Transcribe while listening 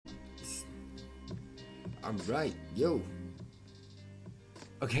Alright, yo.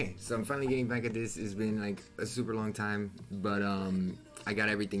 Okay, so I'm finally getting back at this. It's been like a super long time, but I got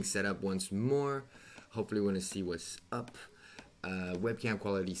everything set up once more. Hopefully we're gonna see what's up. Webcam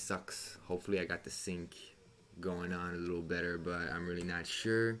quality sucks. Hopefully I got the sync going on a little better, but I'm really not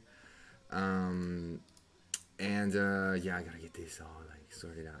sure. Yeah, I gotta get this all like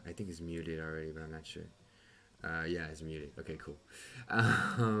sorted out. I think it's muted already, but I'm not sure. Yeah, it's muted. Okay, cool.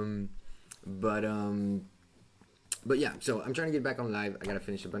 But yeah, so I'm trying to get back on live. I gotta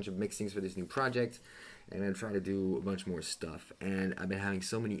finish a bunch of mixings for this new project, and I'm trying to do a bunch more stuff. And I've been having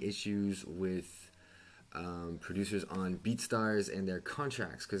so many issues with producers on BeatStars and their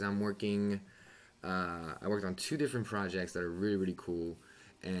contracts, because I'm working. I worked on 2 different projects that are really, really cool,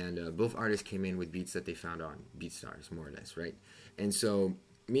 and both artists came in with beats that they found on BeatStars, more or less, right? And so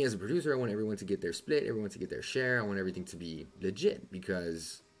me as a producer, I want everyone to get their split, everyone to get their share. I want everything to be legit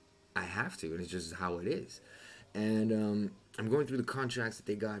because I have to, and it's just how it is. And I'm going through the contracts that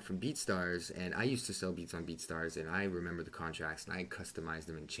they got from BeatStars, and I used to sell beats on BeatStars, and I remember the contracts, and I customized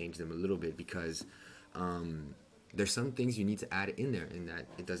them and changed them a little bit because there's some things you need to add in there, and that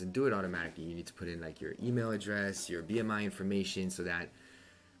it doesn't do it automatically. You need to put in like your email address, your BMI information, so that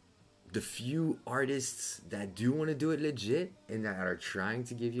the few artists that do want to do it legit and that are trying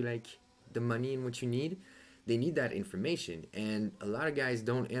to give you like the money and what you need, they need that information. And a lot of guys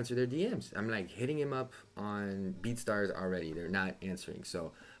don't answer their DMs. I'm like hitting him up on BeatStars already. They're not answering.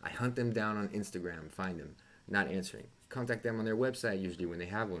 So I hunt them down on Instagram, find them, not answering. Contact them on their website usually when they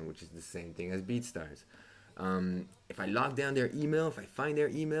have one, which is the same thing as BeatStars. If I log down their email, if I find their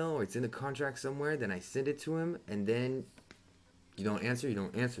email or it's in the contract somewhere, then I send it to him, and then you don't answer, you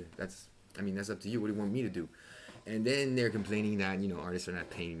don't answer. That's up to you. What do you want me to do? And then they're complaining that, you know, artists are not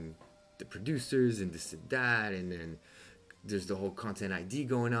paying the producers and this and that, and then there's the whole content ID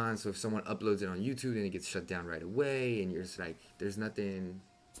going on. So if someone uploads it on YouTube, then it gets shut down right away, and you're just like, there's nothing.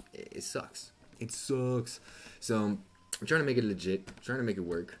 It sucks. It sucks. So I'm trying to make it legit, trying to make it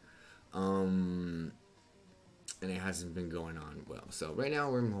work, and it hasn't been going on well. So right now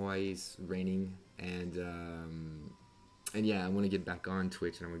we're in Hawaii, it's raining, and yeah, I want to get back on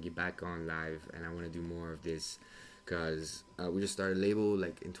Twitch, and I want to get back on live, and I want to do more of this, because we just started a label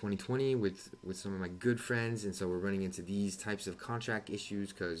like in 2020 with some of my good friends, and so we're running into these types of contract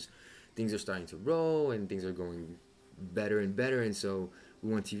issues because things are starting to roll and things are going better and better, and so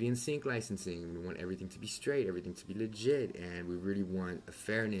we want TV and sync licensing, we want everything to be straight, everything to be legit, and we really want a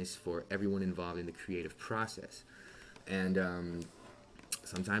fairness for everyone involved in the creative process. And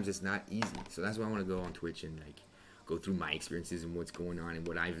sometimes it's not easy, so that's why I want to go on Twitch and like go through my experiences and what's going on and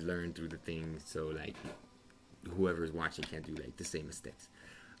what I've learned through the things, so like whoever's watching can't do like the same mistakes.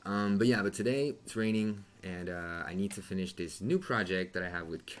 But today it's raining, and I need to finish this new project that I have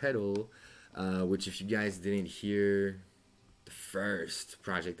with Kjetil, which, if you guys didn't hear the first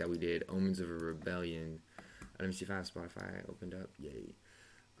project that we did, Omens of a Rebellion. Let me see if I have Spotify opened up. Yay.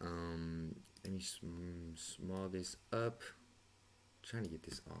 Let me small this up. I'm trying to get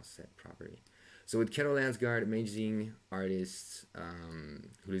this all set properly. So with Kjetil Landsgard, amazing artist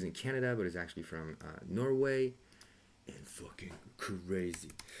who lives in Canada but is actually from Norway, and fucking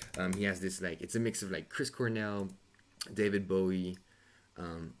crazy. He has this like, it's a mix of like Chris Cornell, David Bowie,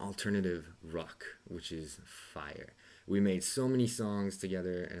 alternative rock, which is fire. We made so many songs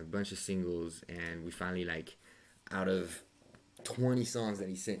together and a bunch of singles, and we finally, like, out of 20 songs that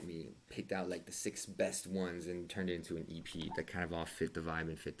he sent me, picked out like the 6 best ones and turned it into an EP that kind of all fit the vibe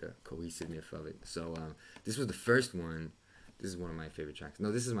and fit the cohesiveness of it. So this was the first one. This is one of my favorite tracks.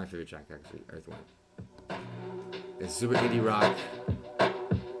 No, this is my favorite track actually, Earth One. It's super indie rock.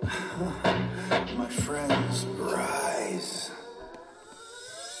 My friends, rise.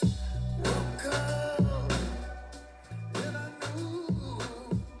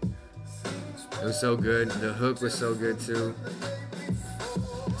 It was so good. The hook was so good too.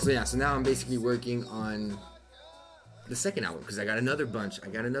 So yeah, so now I'm basically working on the second album, because I got another bunch. I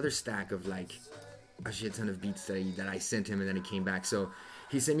got another stack of like a shit ton of beats that I sent him, and then it came back. So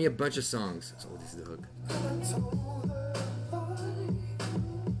he sent me a bunch of songs. So this is the hook.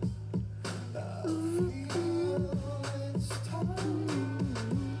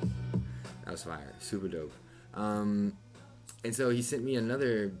 That was fire. Super dope. And so he sent me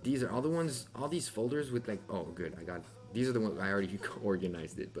another. These are all the ones, all these folders with like, oh good, I got, these are the ones, I already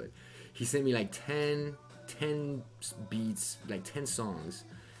organized it, but he sent me like 10 beats, like 10 songs,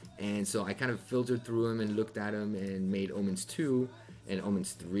 and so I kind of filtered through them and looked at them and made Omens 2, and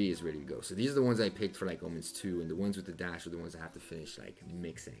Omens 3 is ready to go. So these are the ones I picked for like Omens 2, and the ones with the dash are the ones I have to finish like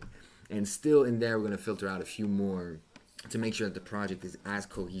mixing. And still in there, we're going to filter out a few more to make sure that the project is as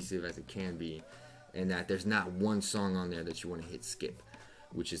cohesive as it can be, and that there's not one song on there that you want to hit skip,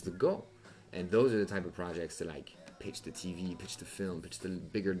 which is the goal. And those are the type of projects to like pitch to TV, pitch to film, pitch to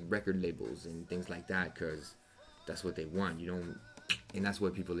bigger record labels and things like that, because that's what they want. You don't, and that's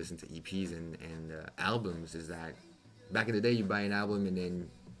what people listen to EPs and albums, is that back in the day you buy an album and then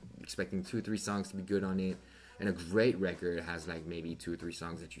expecting 2 or 3 songs to be good on it, and a great record has like maybe 2 or 3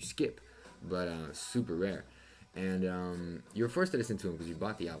 songs that you skip, but super rare. And you're forced to listen to them because you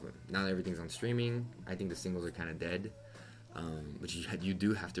bought the album. Now that everything's on streaming, I think the singles are kind of dead. But you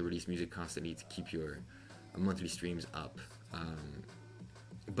do have to release music constantly to keep your monthly streams up.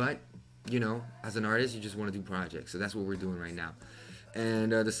 But, you know, as an artist, you just want to do projects. So that's what we're doing right now.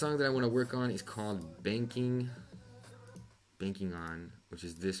 And the song that I want to work on is called Banking On, which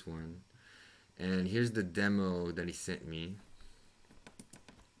is this one. And here's the demo that he sent me.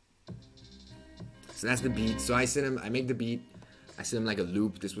 So that's the beat. So I make the beat. I sent him like a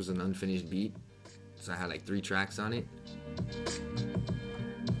loop. This was an unfinished beat. So I had like 3 tracks on it.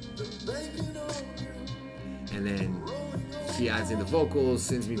 And then he adds in the vocals,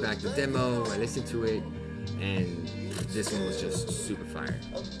 sends me back the demo, I listen to it, and this one was just super fire.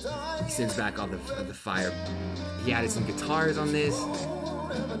 He sends back all the fire. He added some guitars on this.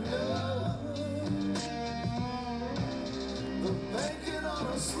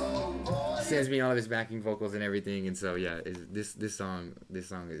 Sends me all of his backing vocals and everything, and so yeah, this song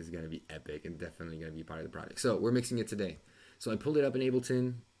is gonna be epic and definitely gonna be part of the project. So we're mixing it today. So I pulled it up in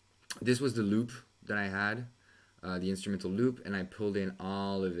Ableton. This was the loop that I had, the instrumental loop, and I pulled in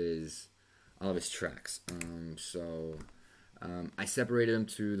all of his tracks. I separated them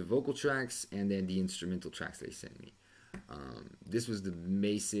to the vocal tracks and then the instrumental tracks that he sent me. This was the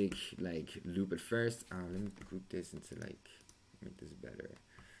basic like loop at first. Let me group this into like make this better.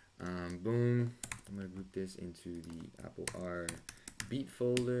 Boom. I'm gonna group this into the Apple R beat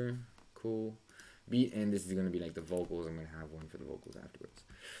folder. Cool. Beat, and this is gonna be like the vocals. I'm gonna have one for the vocals afterwards.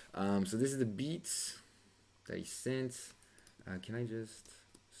 So this is the beats that he sent. Can I just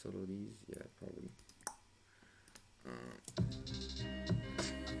solo these? Yeah, probably.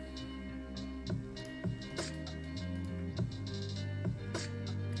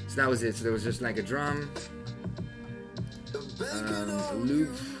 So that was it. So there was just like a drum, a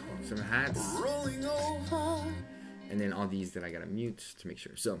loop, some hats, and then all these that I gotta mute to make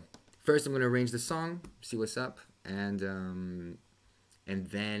sure. So first I'm gonna arrange the song, see what's up, and then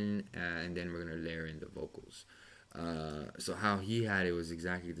we're gonna layer in the vocals. So how he had it was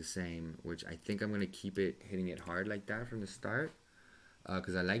exactly the same, which I think I'm gonna keep it hitting it hard like that from the start,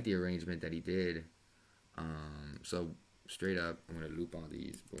 because I like the arrangement that he did. So straight up, I'm gonna loop all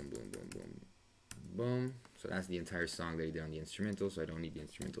these, boom, boom, boom, boom, boom. So that's the entire song that he did on the instrumental, so I don't need the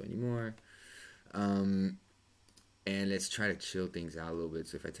instrumental anymore. And let's try to chill things out a little bit.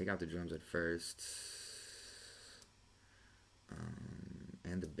 So if I take out the drums at first,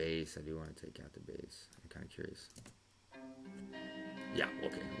 and the bass, I do want to take out the bass. I'm kind of curious. Yeah,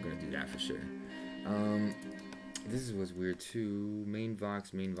 okay, I'm gonna do that for sure. This was weird too. Main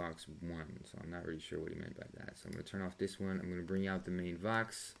Vox 1. So I'm not really sure what he meant by that. So I'm gonna turn off this one. I'm gonna bring out the main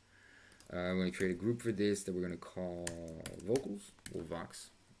Vox. I'm gonna create a group for this that we're gonna call vocals. Well, Vox,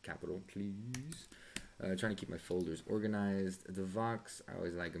 capital, please. Trying to keep my folders organized. The Vox, I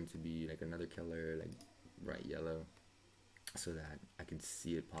always like them to be like another color, like bright yellow, so that I can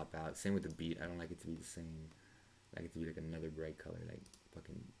see it pop out. Same with the beat. I don't like it to be the same. I like it to be like another bright color, like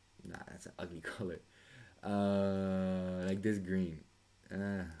fucking, nah, that's an ugly color. Like this green.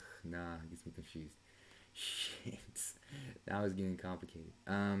 Nah, it gets me confused. Shit, that was getting complicated.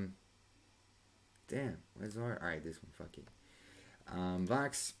 Damn, where's our? All right, this one. Fuck it.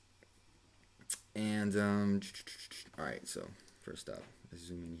 Vox. And all right. So first up, let's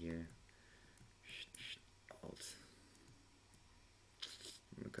zoom in here. Alt.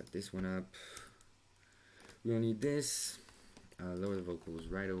 I'm gonna cut this one up. We don't need this. Lower the vocals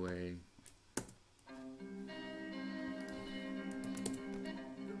right away.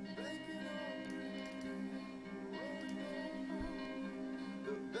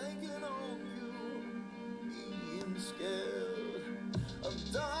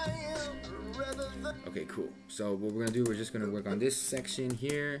 Okay, cool. So what we're gonna do, we're just gonna work on this section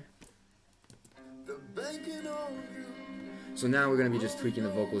here. So now we're gonna be just tweaking the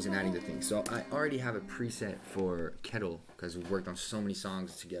vocals and adding the things. So I already have a preset for Kjetil because we've worked on so many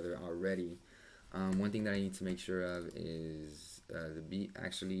songs together already. One thing that I need to make sure of is the beat,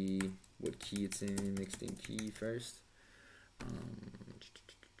 actually what key it's in, mixed in key first. I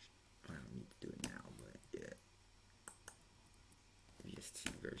don't need to do it now, but yeah.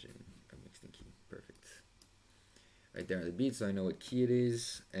 VST version of mixed in key, perfect. Right there on the beat, so I know what key it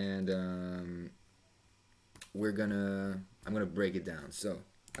is, and I'm gonna break it down. So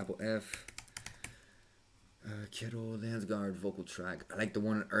Apple F, Kjetil Landsgard vocal track. I like the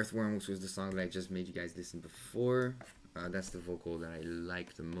one on Earthworm, which was the song that I just made you guys listen before. That's the vocal that I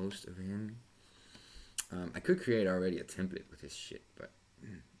like the most of him. I could create already a template with his shit, but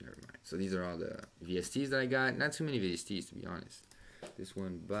never mind. So these are all the VSTs that I got. Not too many VSTs, to be honest. This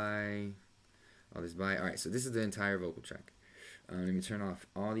one by, all this by. All right, so this is the entire vocal track. Let me turn off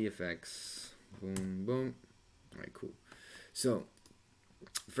all the effects. Boom, boom. All right, cool. So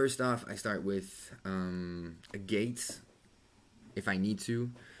first off, I start with a gate if I need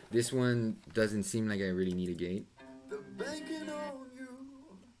to. This one doesn't seem like I really need a gate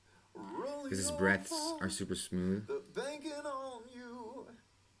because his breaths are super smooth.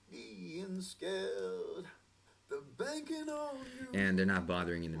 And they're not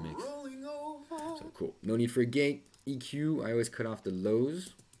bothering in the mix. So cool. No need for a gate. EQ, I always cut off the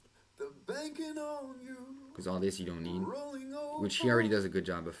lows because all this you don't need, which he already does a good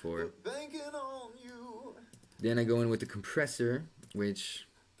job before. Then I go in with the compressor, which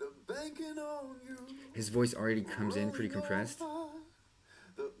his voice already comes in pretty compressed.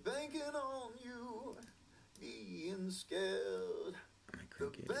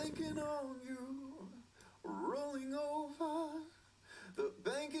 Rolling over, the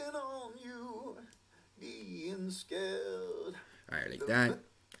banking on you, being scared. Alright, like that.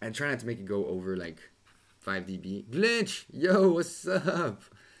 I try not to make it go over like 5 dB. Glitch! Yo, what's up?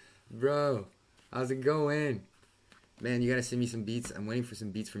 Bro, how's it going? Man, you gotta send me some beats. I'm waiting for some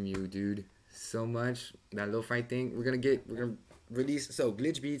beats from you, dude. So much. That lo-fi thing. We're gonna release. So,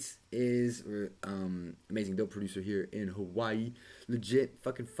 Glitch Beats is amazing dope producer here in Hawaii. Legit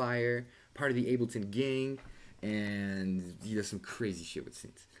fucking fire. Part of the Ableton gang. And he does some crazy shit with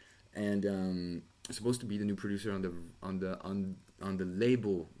synths. And supposed to be the new producer on the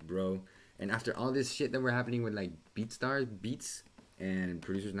label, bro. And after all this shit that we're happening with like beats and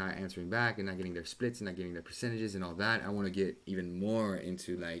producers not answering back and not getting their splits and not getting their percentages and all that, I want to get even more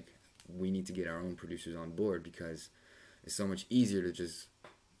into like we need to get our own producers on board because it's so much easier to just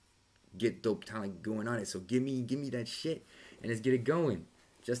get dope talent going on it. So give me that shit and let's get it going.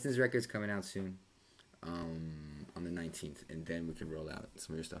 Justin's record's coming out soon. On the 19th, and then we can roll out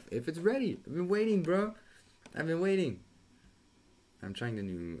some of your stuff if it's ready. I've been waiting, bro. I've been waiting. I'm trying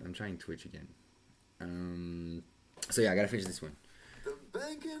Twitch again. So yeah, I gotta finish this one.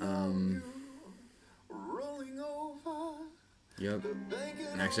 Yep.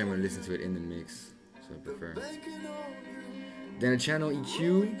 Actually, I'm gonna listen to it in the mix, so I prefer. Then a channel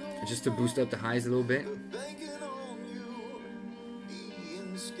EQ, just to boost up the highs a little bit.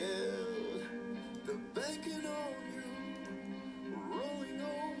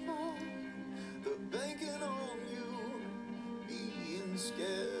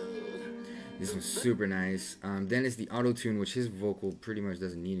 This one's super nice. Then it's the auto-tune, which his vocal pretty much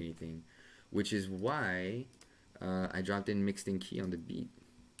doesn't need anything, which is why I dropped in mixed in key on the beat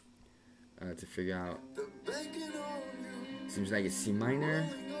to figure out. Seems like it's C minor.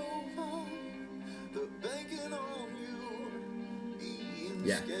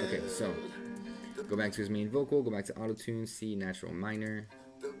 Yeah, okay, so go back to his main vocal, go back to auto-tune, C natural minor.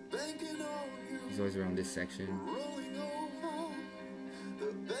 He's always around this section.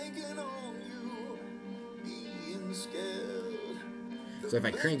 So if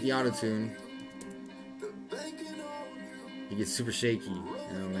I crank the auto-tune, it gets super shaky,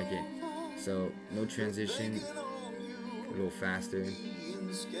 and I don't like it. So no transition, a little faster.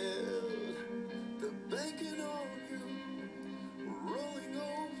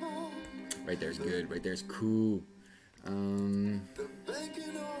 Right there's good, right there's cool.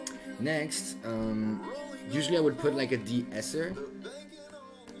 Next, usually I would put like a de-esser,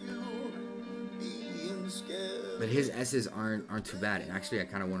 but his S's aren't too bad. And actually, I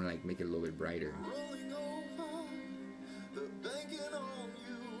kind of want to like make it a little bit brighter.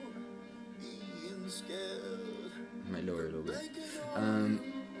 I might lower it a little bit.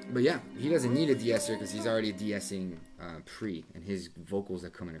 But yeah, he doesn't need a de-esser because he's already de-essing pre, and his vocals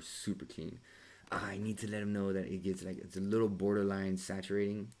that come in are super clean. I need to let him know that it gets like it's a little borderline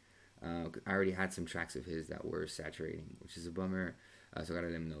saturating. I already had some tracks of his that were saturating, which is a bummer. So I gotta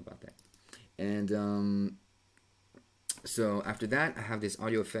let him know about that. And so after that, I have this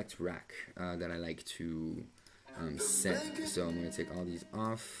audio effects rack that I like to set. So I'm gonna take all these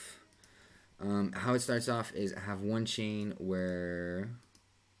off. How it starts off is I have one chain where,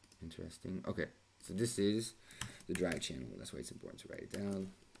 interesting. Okay, so this is the drive channel. That's why it's important to write it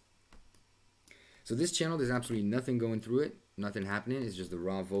down. So this channel, there's absolutely nothing going through it, nothing happening. It's just the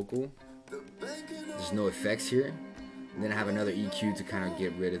raw vocal. There's no effects here. And then I have another EQ to kind of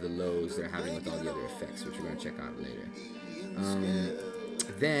get rid of the lows that are happening with all the other effects, which we're going to check out later.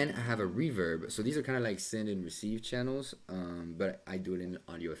 Then I have a reverb. So these are kind of like send and receive channels, but I do it in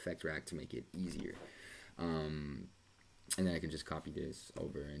audio effect rack to make it easier. And then I can just copy this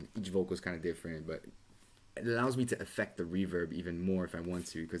over, and each vocal is kind of different, but it allows me to affect the reverb even more if I want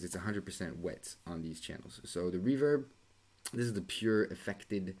to, because it's 100% wet on these channels. So the reverb, this is the pure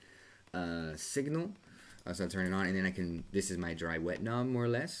affected signal. So I turn it on, and then I can, this is my dry wet knob more or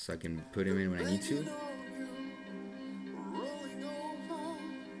less, so I can put him in when I need to.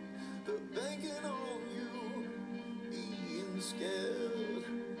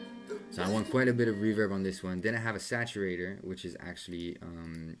 So I want quite a bit of reverb on this one. Then I have a saturator, which is actually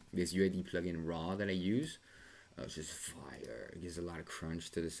this UAD plugin Raw that I use. It's just fire. It gives a lot of crunch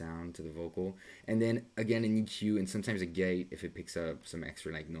to the sound, to the vocal. And then again an EQ and sometimes a gate if it picks up some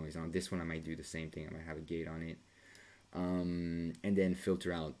extra like noise. On this one I might do the same thing. I might have a gate on it. And then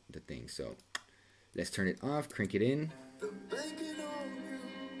filter out the thing. So let's turn it off, crank it in.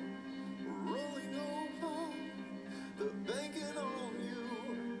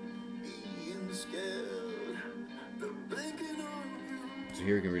 So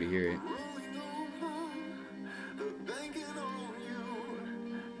here you can really hear it.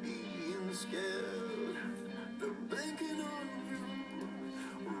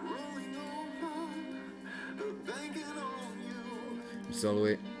 Solo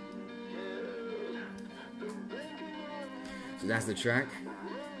it. So that's the track.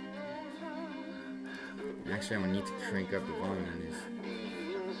 Actually, I'm gonna need to crank up the volume on this.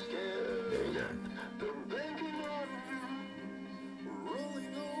 There we go.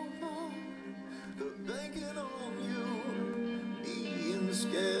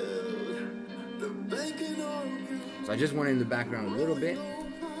 So I just want it in the background a little bit.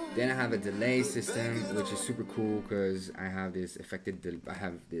 Then I have a delay system, which is super cool because I have this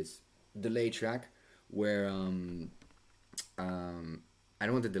delay track where I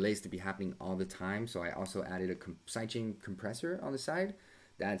don't want the delays to be happening all the time, so I also added a sidechain compressor on the side.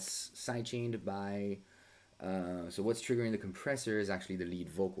 That's sidechained by so what's triggering the compressor is actually the lead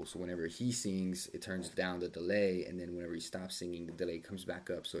vocal. So whenever he sings, it turns down the delay, and then whenever he stops singing, the delay comes back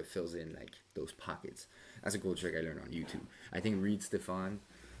up, so it fills in like those pockets. That's a cool trick I learned on YouTube. I think Reed Stefan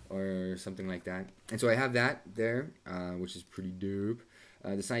or something like that. And so I have that there, which is pretty dope.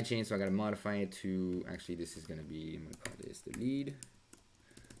 The sidechain, so I gotta modify it to, actually this is gonna be, I'm gonna call this the lead,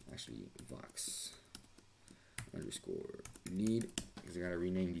 actually Vox underscore lead, because I gotta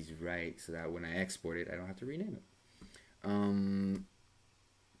rename these right so that when I export it, I don't have to rename it.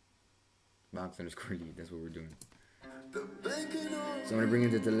 Vox underscore lead, that's what we're doing. So I'm gonna bring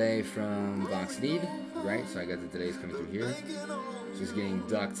in the delay from Vox lead, right? So I got the delays coming through here. So it's getting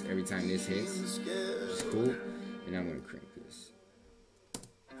ducked every time this hits, which is cool. And I'm gonna crank this.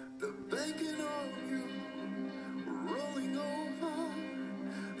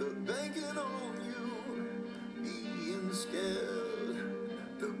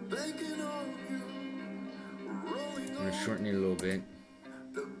 I'm gonna shorten it a little bit.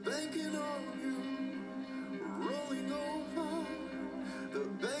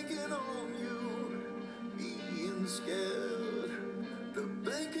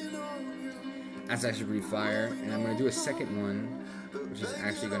 That's actually pretty fire, and I'm gonna do a second one, which is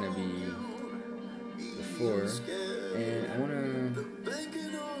actually gonna be the 4, and I wanna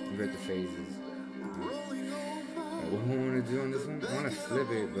invert the phases. What do I wanna do on this one? I wanna flip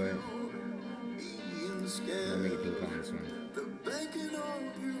it, but I'm gonna make it ping pong this one.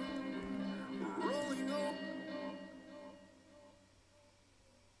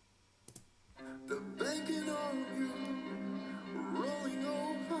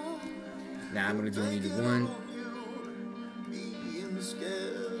 Now I'm gonna do only the one.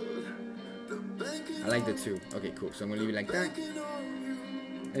 I like the 2. Okay, cool. So I'm gonna leave it like that.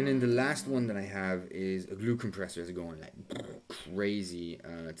 And then the last one that I have is a glue compressor is going like crazy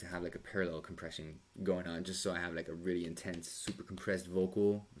to have like a parallel compression going on, just so I have like a really intense, super compressed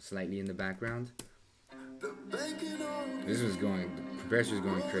vocal slightly in the background. This was going, the compressor is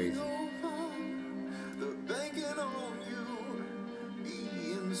going crazy.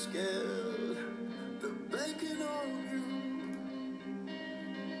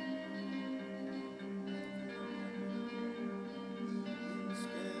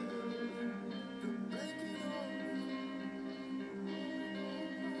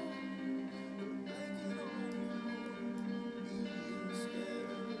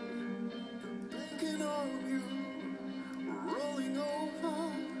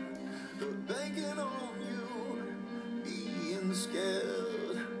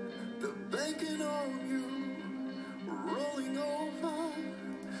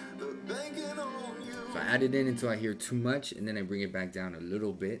 So I add it in until I hear too much, and then I bring it back down a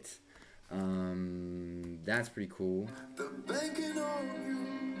little bit. That's pretty cool. Let's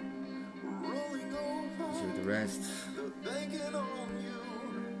see with the rest.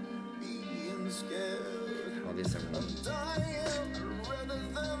 All this I want.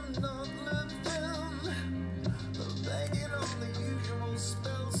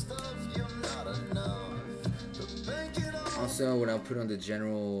 Also, what I'll put on the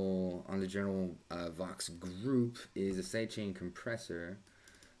general Vox group is a sidechain compressor,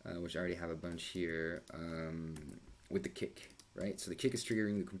 which I already have a bunch here, with the kick, right? So the kick is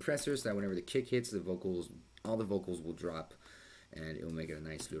triggering the compressor, so that whenever the kick hits, all the vocals will drop, and it'll make it a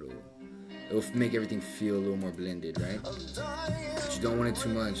nice little. It'll make everything feel a little more blended, right? But you don't want it too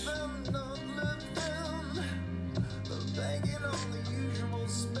much.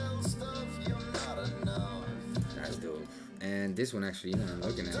 That's dope. And this one actually, now I'm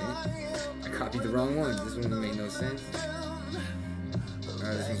looking at it, I copied the wrong one. This one made no sense.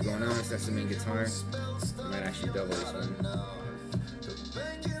 This one's going on, so that's the main guitar. I might actually double this one.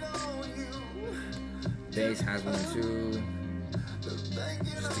 Bass has one too.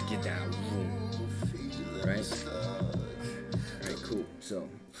 Just to get that right? Alright, cool. So,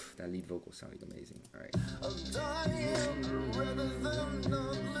 that lead vocal sounded amazing. Alright.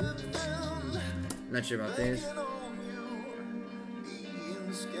 Not sure about this.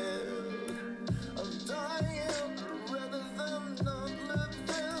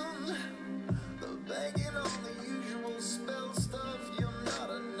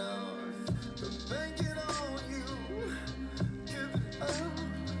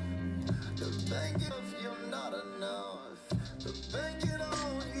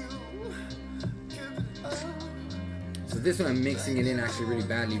 So this one I'm mixing it in actually really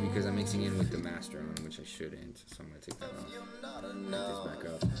badly because I'm mixing in with the master on, which I shouldn't. So I'm going to take that off. Take this back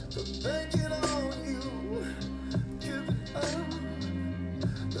up.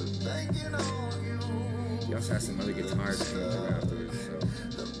 He also has some other guitars coming through afterwards. So.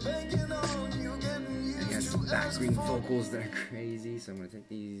 And he has some background vocals that are crazy. So I'm going to take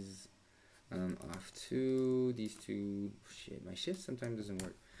these off too. These two. Shit, my shift sometimes doesn't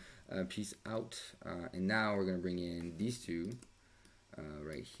work. Peace out. And now we're going to bring in these two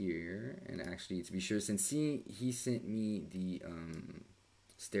right here. And actually, to be sure, since he sent me the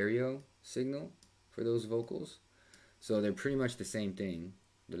stereo signal for those vocals, so they're pretty much the same thing.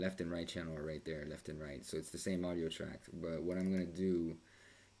 The left and right channel are right there, left and right. So it's the same audio track. But what I'm going to do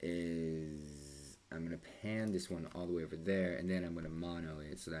is I'm going to pan this one all the way over there, and then I'm going to mono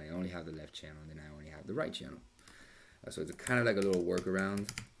it so that I only have the left channel, and then I only have the right channel. So it's kind of like a little workaround.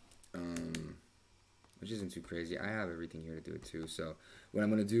 Which isn't too crazy. I have everything here to do it too. So what I'm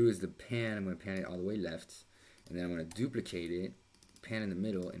going to do is I'm going to pan it all the way left, and then I'm going to duplicate it, pan in the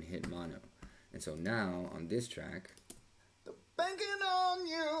middle, and hit mono. And so now on this track,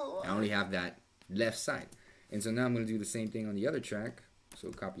 I only have that left side. And so now I'm going to do the same thing on the other track.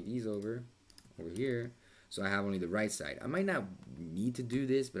 So copy these over here. So I have only the right side. I might not need to do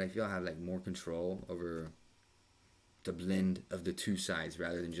this, but I feel I have like more control over the blend of the two sides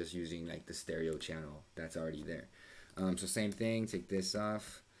rather than just using like the stereo channel that's already there. So same thing, take this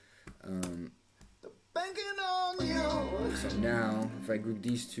off. So now if I group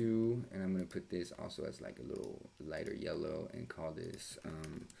these two, and I'm gonna put this also as like a little lighter yellow and call this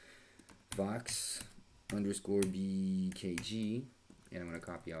Vox _ BKG, and I'm gonna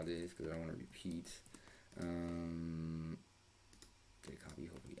copy all this because I don't want to repeat. Did I copy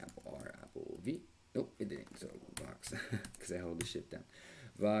hopefully Apple R, Apple V? Nope, it didn't. So Vox, because I hold the shift down.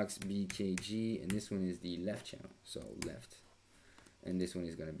 Vox BKG, and this one is the left channel, so left. And this one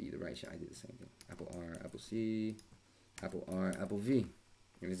is gonna be the right channel. I did the same thing. Apple R, Apple C, Apple R, Apple V,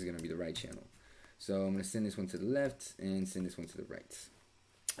 and this is gonna be the right channel. So I'm gonna send this one to the left and send this one to the right,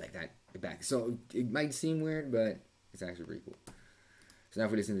 like that. Back. So it might seem weird, but it's actually pretty cool. So now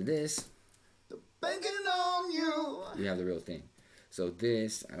if we listen to this, you have the real thing. So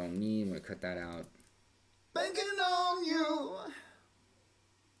this I don't need. I'm gonna cut that out.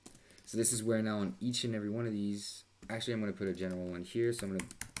 So this is where now on each and every one of these, actually I'm going to put a general one here. So I'm going to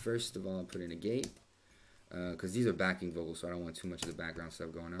first of all put in a gate, because these are backing vocals, so I don't want too much of the background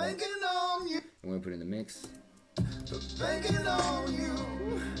stuff going on. I'm going to put in the mix.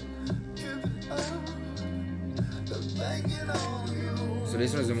 So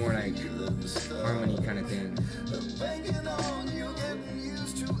this one's a more like harmony kind of thing.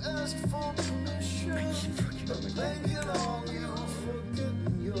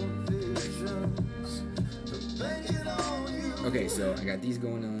 Okay, so I got these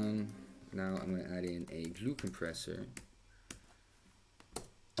going on. Now I'm going to add in a glue compressor.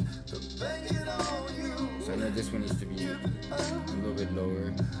 So I know this one needs to be a little bit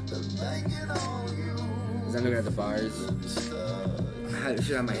lower. As I'm looking at the bars, I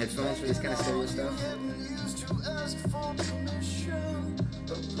should have my headphones for this kind of stereo stuff.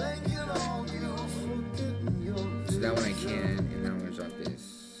 So that one I can, and now I'm gonna drop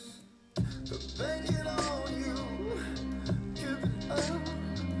this.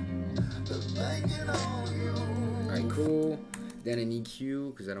 Alright, cool. Then an EQ,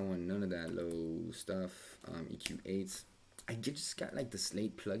 because I don't want none of that low stuff. EQ 8s. I just got like the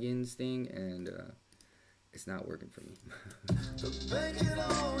Slate plugins thing, and it's not working for me.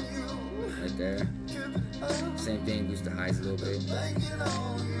 Right there. Same thing, boost the highs a little bit.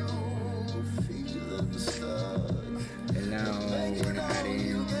 And now we're gonna add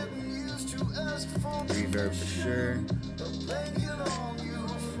in reverb for sure.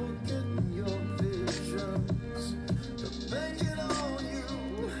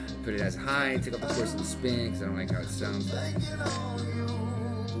 Put it as high, take off the course of the spin because I don't like how it sounds.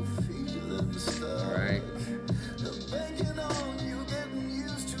 Alright.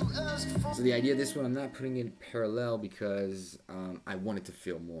 So the idea of this one, I'm not putting it parallel because I want it to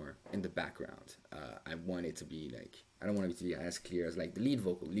feel more in the background. I want it to be like, I don't want it to be as clear as like the lead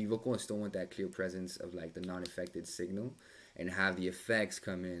vocal. Lead vocal, I still want that clear presence of like the non-affected signal, and have the effects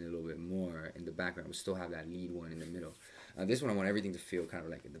come in a little bit more in the background. We still have that lead one in the middle. This one I want everything to feel kind of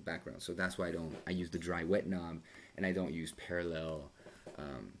like in the background, so that's why I use the dry wet knob, and I don't use parallel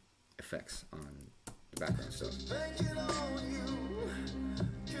effects on the background stuff.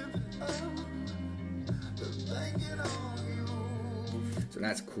 So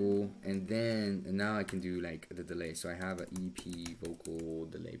that's cool. And now I can do like the delay. So I have an EP vocal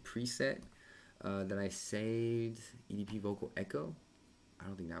delay preset that I saved. EDP vocal echo. I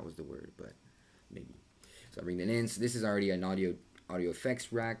don't think that was the word, but maybe. So I bring that in. So this is already an audio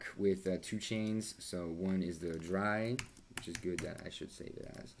effects rack with 2 chains. So one is the dry, which is good that I should save it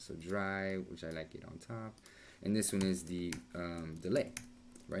as. So dry, which I like it on top. And this one is the delay,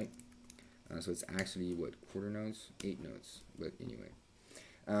 right? So it's actually, what, quarter notes? 8 notes, but anyway.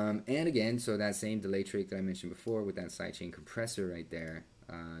 And again, so that same delay trick that I mentioned before with that sidechain compressor right there.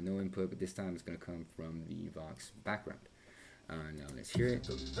 No input, but this time it's going to come from the Vox background. Now let's hear it.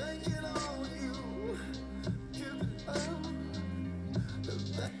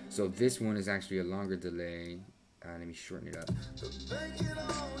 So this one is actually a longer delay. Let me shorten it up.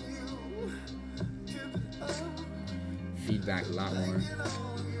 Feedback a lot more.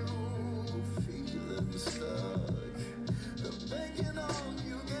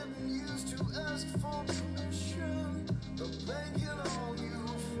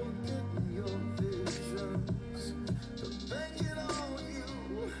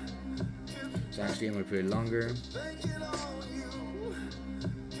 So actually I'm going to put it longer.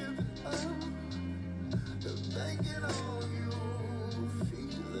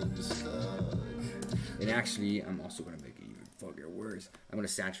 And actually I'm also going to make it even fucking worse. I'm going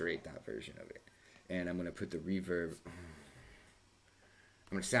to saturate that version of it. And I'm going to put the reverb.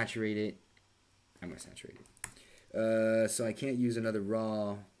 I'm going to saturate it. So I can't use another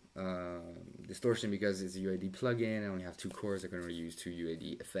raw distortion because it's a UAD plugin. I only have 2 cores. I can only use 2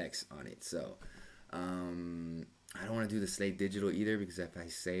 UAD effects on it. So I don't want to do the Slate Digital either, because if I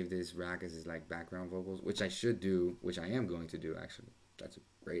save this rack as like background vocals, which I should do, which I am going to do actually, that's a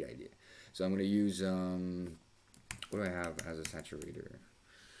great idea. So I'm going to use what do I have as a saturator?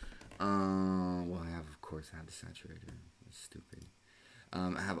 Well, I have, of course, I have the saturator. It's stupid.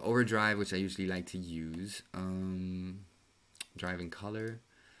 I have overdrive, which I usually like to use. Drive and color.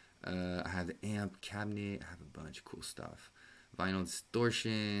 I have the amp cabinet. I have a bunch of cool stuff. Vinyl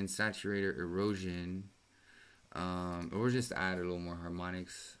distortion, saturator, erosion. Erosion just to add a little more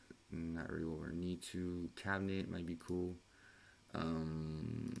harmonics. Not really what we need to. Cabinet might be cool.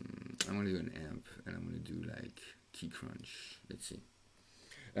 I'm gonna do an amp, and I'm gonna do like key crunch. Let's see.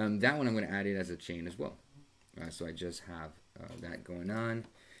 That one I'm gonna add it as a chain as well. So I just have that going on.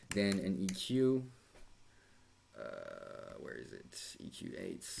 Then an EQ. Where is it? EQ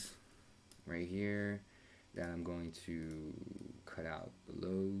 8s. Right here. That I'm going to cut out the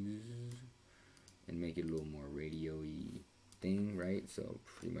lows and make it a little more radio-y thing, right? So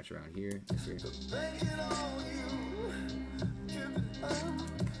pretty much around here. Let's hear it.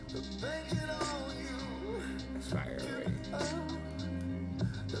 That's fire already.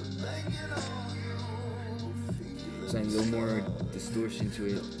 So I need a little more distortion to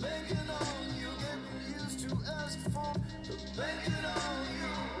it.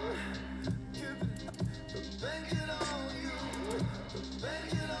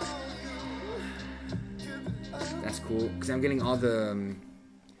 That's cool, because I'm getting all the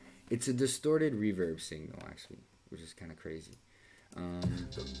It's a distorted reverb signal, actually, which is kind of crazy.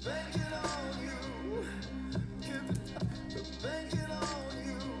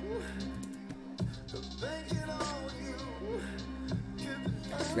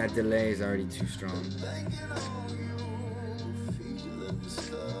 That delay is already too strong.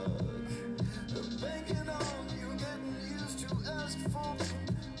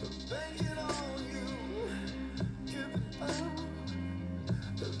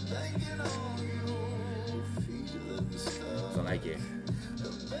 I like it.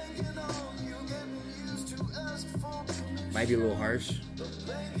 Might be a little harsh.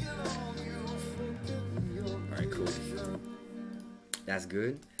 Alright, cool. That's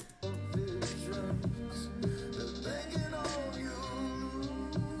good.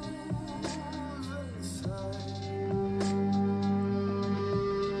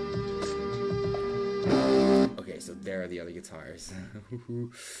 Okay, so there are the other guitars.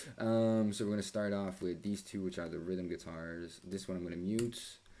 So we're gonna start off with these two, which are the rhythm guitars. This one I'm gonna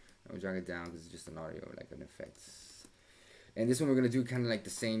mute. I'll drag it down because it's just an audio, like an effect. And this one we're gonna do kind of like the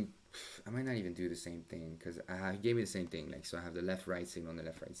same. I might not even do the same thing because he gave me the same thing. Like, so I have the left right signal and the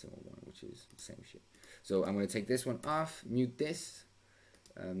left right signal one, which is the same shit. So I'm gonna take this one off, mute this.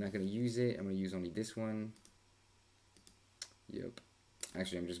 I'm not gonna use it. I'm gonna use only this one. Yep.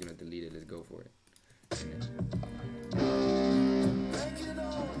 Actually, I'm just gonna delete it. Let's go for it.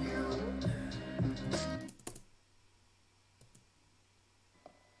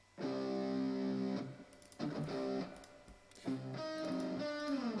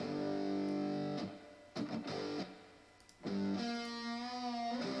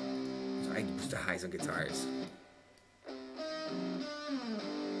 I boost the highs on guitars.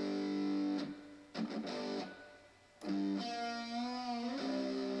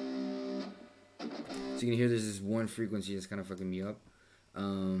 So you can hear there's this one frequency that's kind of fucking me up. So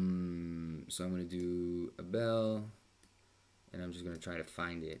I'm gonna do a bell, and I'm just gonna try to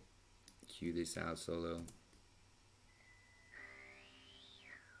find it. Cue this out solo.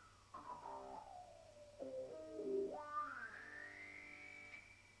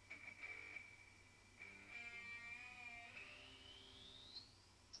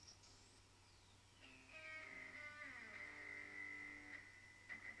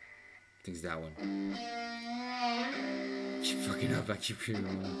 I think it's that one. Keep fucking up, I keep reading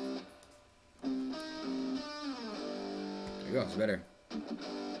wrong. There you go, it's better.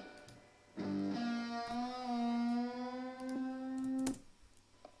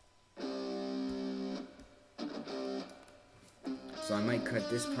 So I might cut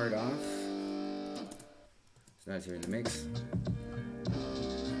this part off. So now it's here in the mix.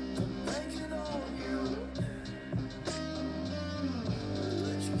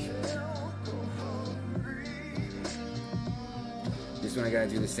 This one I gotta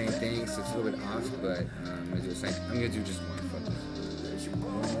do the same thing, so it's a little bit off, but I'm gonna do the same. I'm gonna do just one. Fuck it.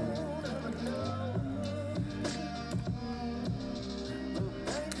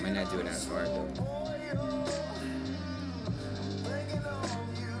 Might not do it as hard though.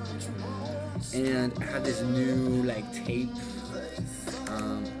 And I have this new like tape.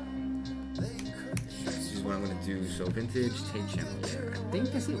 This is what I'm gonna do. So vintage tape channel. Yeah, I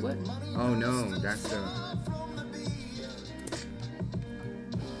think that's it. What? Oh no, that's the.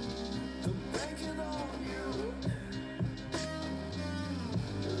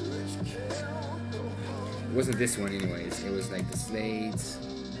 It wasn't this one anyways, it was like the Slade's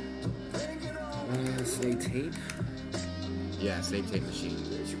Slade tape. Yeah, Slade tape machine.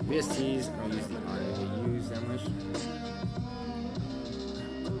 VSTs, I don't use the audio use that much.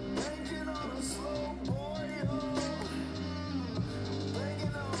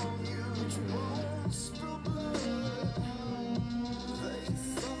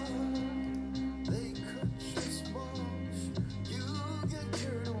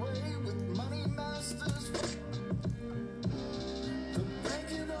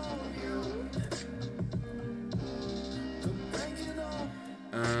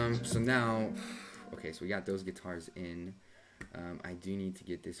 So now, okay, so we got those guitars in. I do need to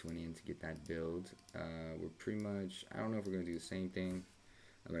get this one in to get that build. We're pretty much, I don't know if we're going to do the same thing,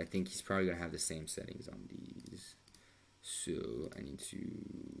 but I think he's probably going to have the same settings on these. So I need to,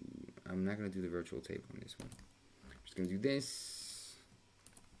 I'm not going to do the virtual tape on this one. I'm just going to do this.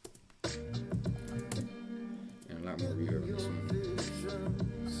 And a lot more reverb on this one.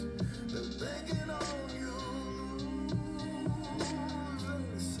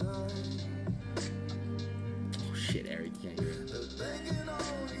 Shit, Eric, you can't hear it.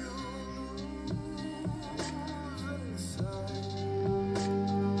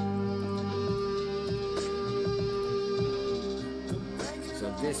 So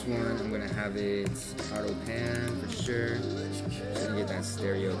this this one, I'm gonna have it auto pan for sure, so you get that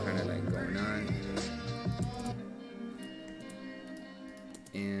stereo kind of like going on.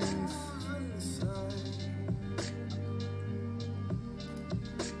 And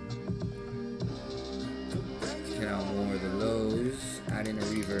get out more of the lows, add in a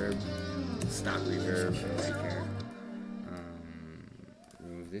reverb, stock reverb, I don't really care.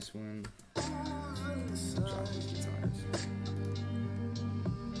 Remove this one, drop these guitars.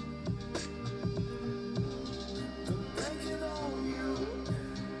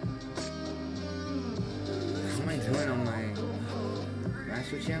 How am I doing on my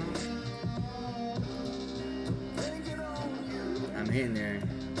master channel? I'm hitting there.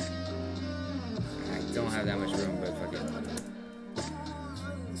 I don't have that much room, but fuck it.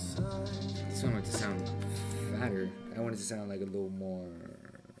 This one wants to sound fatter. I want it to sound like a little more.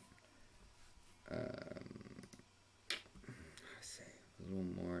 A little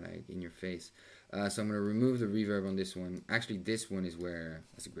more like in your face. So I'm gonna remove the reverb on this one. Actually, this one is where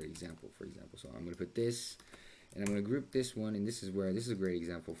that's a great example. For example, so I'm gonna put this, and I'm gonna group this one, and this is where this is a great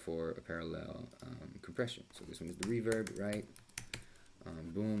example for a parallel compression. So this one is the reverb, right?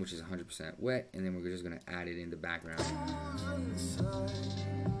 Boom, which is 100% wet, and then we're just gonna add it in the background.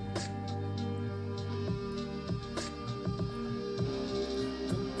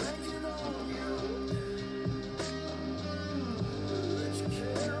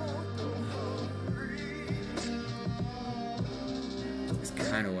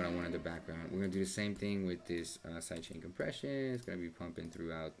 Kind of what I want in the background. We're gonna do the same thing with this sidechain compression. It's gonna be pumping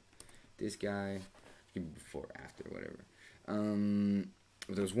throughout this guy. Before, after, whatever.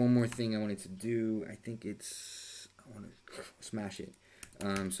 There's one more thing I wanted to do. I think it's I want to smash it.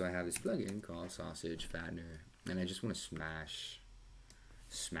 So I have this plugin called Sausage Fattener, and I just want to smash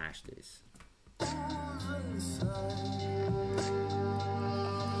this.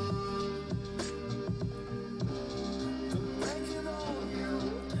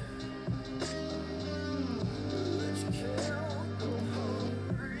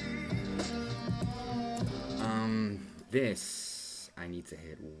 This I need to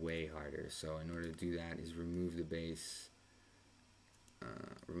hit way harder, so in order to do that is remove the bass,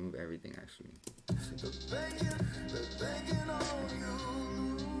 remove everything actually.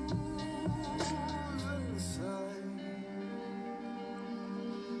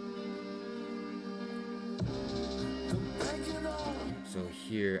 So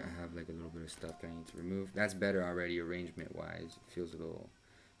here I have like a little bit of stuff that I need to remove. That's better already arrangement wise. It feels a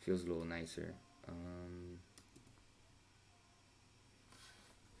little nicer.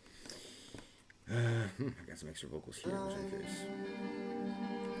 I got some extra vocals here, which I'm curious.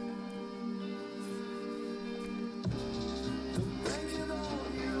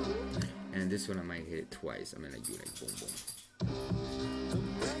 And this one I might hit it twice. I'm gonna do like boom boom.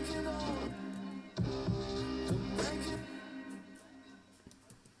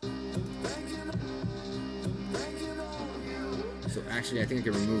 So actually I think I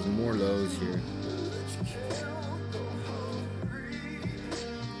can remove more lows here.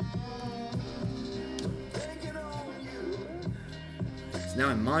 Now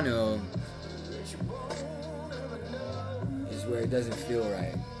in mono is where it doesn't feel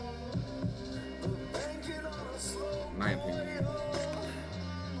right, in my opinion.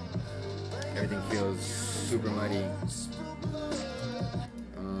 Everything feels super muddy.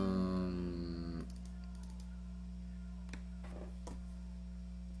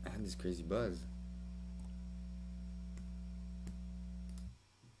 I have this crazy buzz.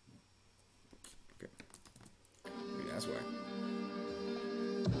 Okay, maybe that's why.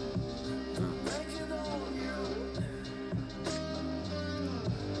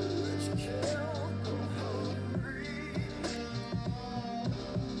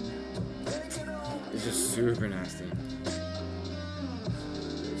 It's just super nasty.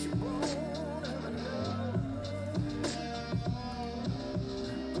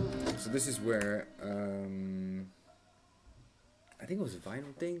 So this is where I think it was a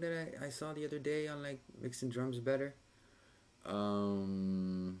vinyl thing that I saw the other day on like mixing drums better.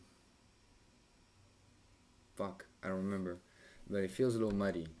 Fuck, I don't remember, but it feels a little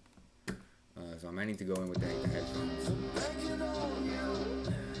muddy. So I might need to go in with the headphones.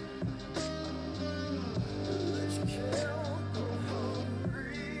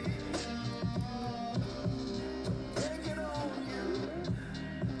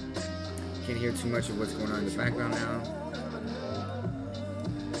 Can't hear too much of what's going on in the background now.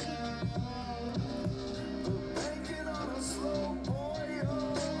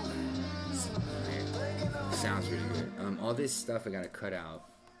 Sounds really good. All this stuff I gotta cut out.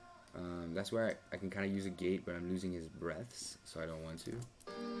 That's where I can kind of use a gate, but I'm losing his breaths, so I don't want to.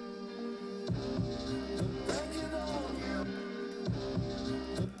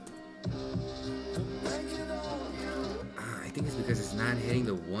 I think it's because it's not hitting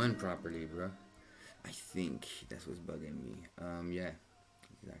the one properly, bro. I think that's what's bugging me. Yeah,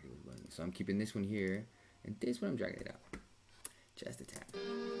 that's exactly what's bugging me. So I'm keeping this one here, and this one I'm dragging it out. Just a tap.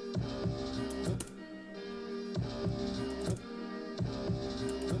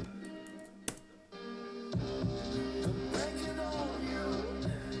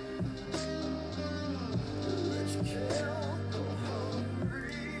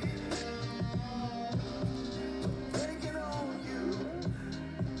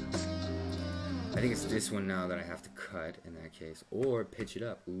 I think it's this one now that I have to cut in that case, or pitch it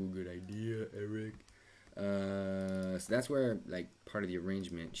up. Ooh, good idea, Eric. So that's where, like, part of the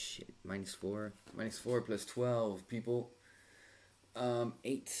arrangement. Shit, -4 plus 12, people.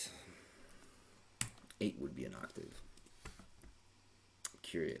 8 would be an octave.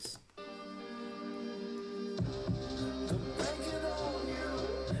 Curious.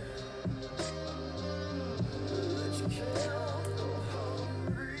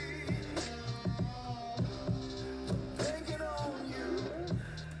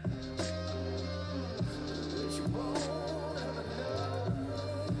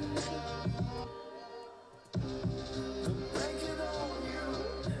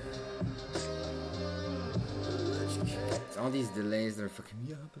 All these delays that are fucking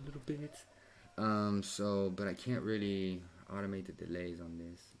me up a little bit. But I can't really automate the delays on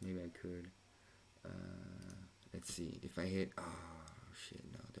this. Maybe I could. Let's see if I hit. Oh shit,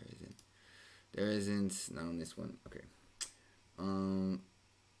 no, there isn't. There isn't. Not on this one. Okay. In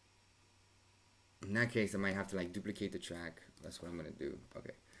that case, I might have to like duplicate the track. That's what I'm gonna do.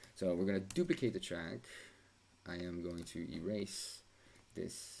 Okay. So we're gonna duplicate the track. I am going to erase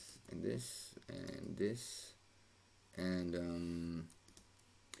this and this and this. And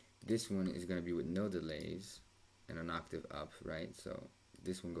this one is going to be with no delays and an octave up, right? So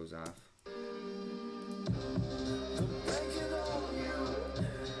this one goes off.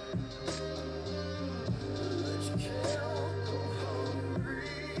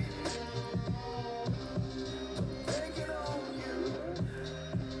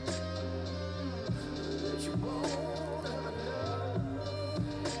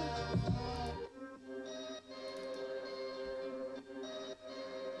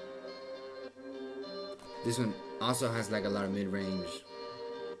 This one also has like a lot of mid-range.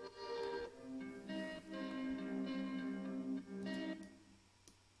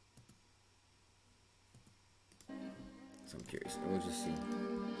 So I'm curious. We'll just see.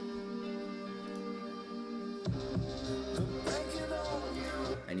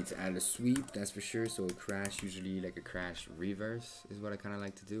 I need to add a sweep, that's for sure. So a crash, usually like a crash reverse is what I kind of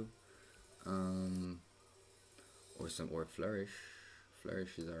like to do. Or flourish.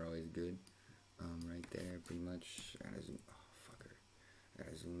 Flourishes are always good. Right there, pretty much. I gotta zoom. Oh, fucker. I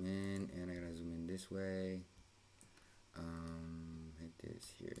gotta zoom in, and I gotta zoom in this way. Hit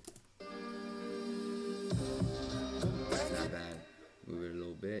this here. It's not bad. Move it a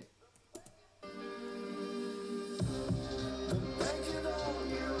little bit.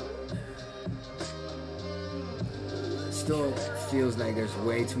 Still feels like there's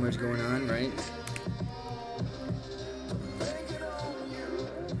way too much going on, right?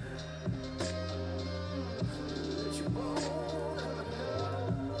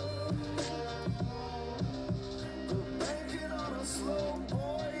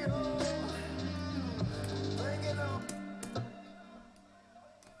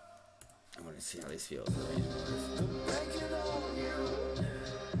 See how this feels.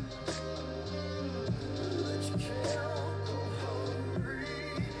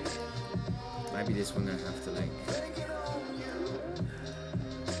 Might be this one that I have to like.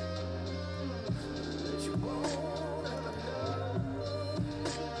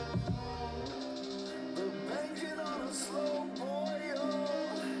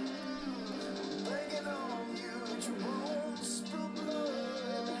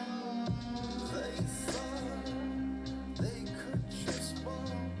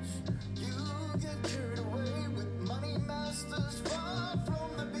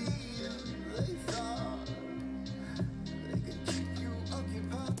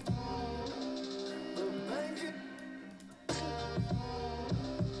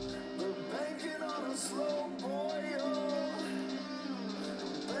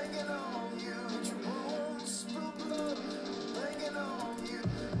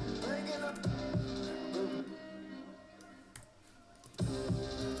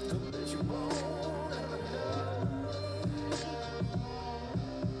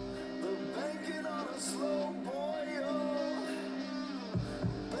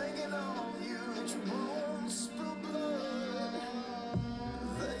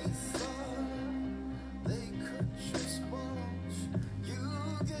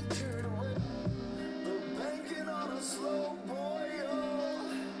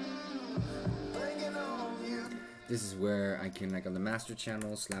 This is where I can, like on the master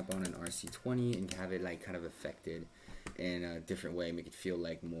channel, slap on an RC20 and have it like kind of affected in a different way, make it feel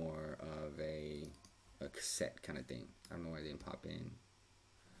like more of a cassette kind of thing. I don't know why they didn't pop in.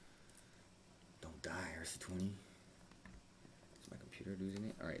 Don't die, RC20. Is my computer losing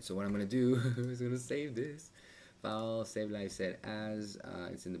it? Alright, so what I'm gonna do is gonna save this. File, save live set as,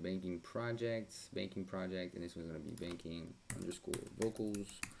 it's in the banking project, and this one's gonna be banking underscore vocals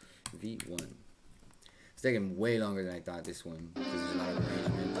V1. It's taking way longer than I thought, this one, because there's a lot of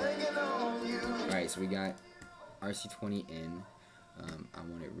arrangement. Alright, so we got RC20 in. I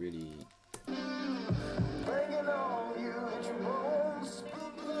want it really.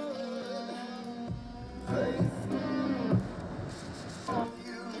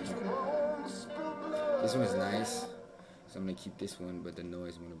 This one is nice, so I'm gonna keep this one, but the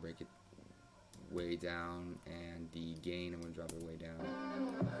noise I'm gonna break it way down, and the gain I'm gonna drop it way down.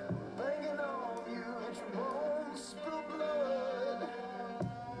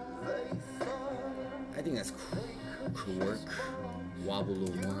 I think that's could work. Wobble a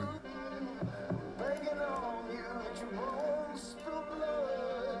little more.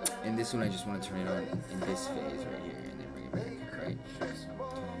 And this one I just want to turn it on in this phase right here, and then bring it back, right?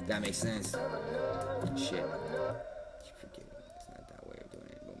 That makes sense. Shit. Keep forgetting. It's not that way of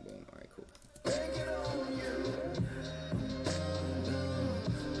doing it. Boom, boom. Alright, cool.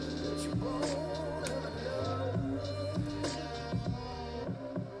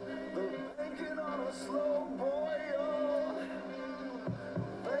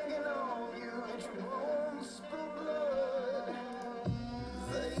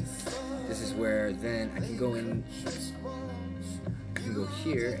 This is where then I can go in. Go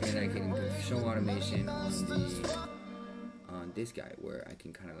here and I can show automation on this guy where I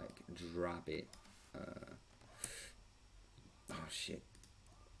can kind of like drop it. Oh shit!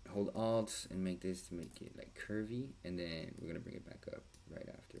 Hold Alt and make this to make it like curvy, and then we're gonna bring it back up right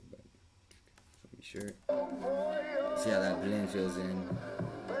after. But so be sure. See how that blend fills in.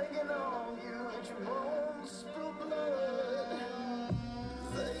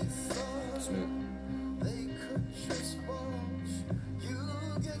 Smooth.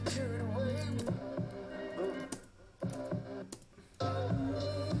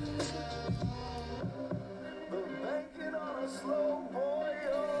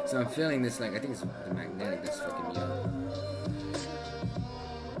 So I'm feeling this, like, I think it's the magnetic that's fucking me up.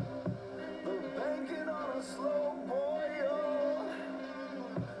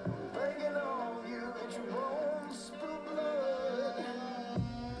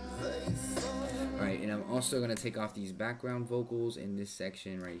 Alright, and I'm also going to take off these background vocals in this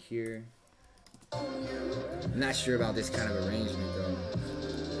section right here. I'm not sure about this kind of arrangement though.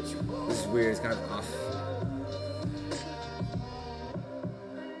 This is weird, it's kind of off.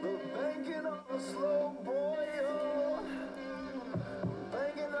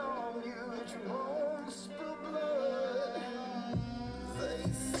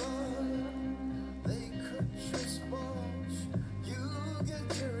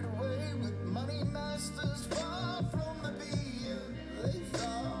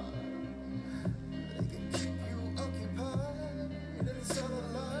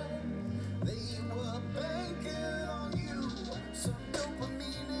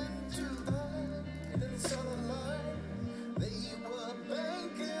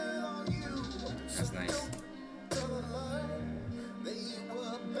 That's nice.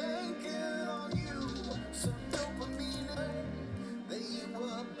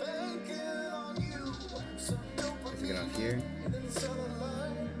 Let's get off here.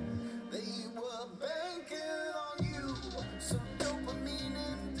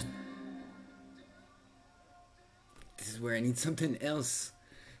 This is where I need something else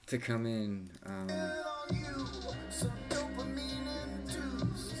to come in.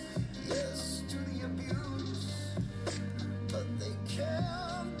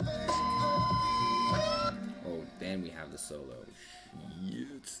 Oh, then we have the solo.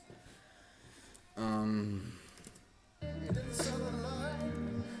 Yes.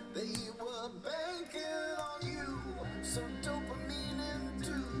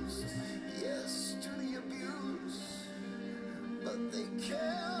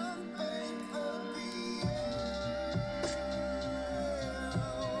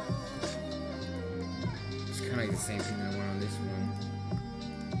 It's kind of like the same thing that I want on this one.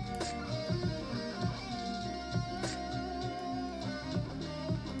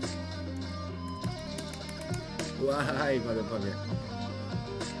 Why, motherfucker?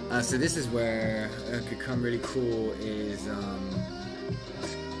 So this is where it could come really cool is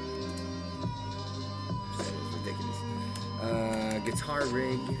ridiculous. Guitar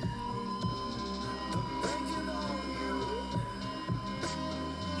rig.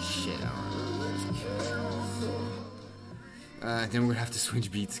 Then we're gonna have to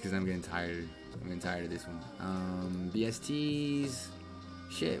switch beats because I'm getting tired. I'm getting tired of this one. BSTs.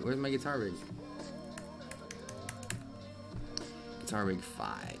 Shit, where's my guitar rig? Guitar rig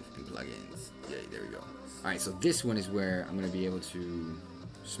 5 and plugins. Yeah, there we go. Alright, so this one is where I'm gonna be able to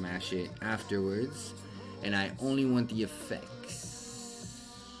smash it afterwards. And I only want the effects.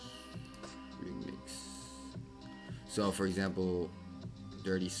 Remix. So for example,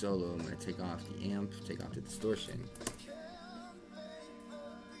 dirty solo, I'm gonna take off the amp, take off the distortion.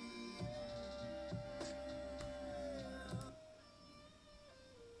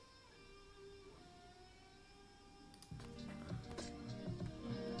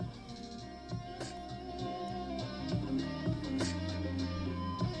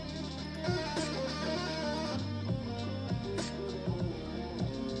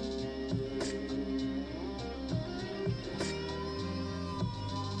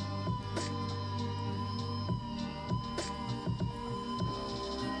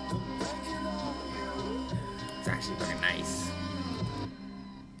 It's actually fucking nice.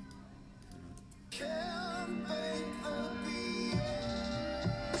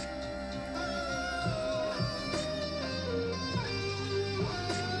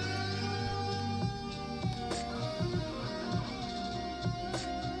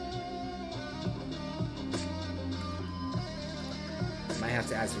 Might have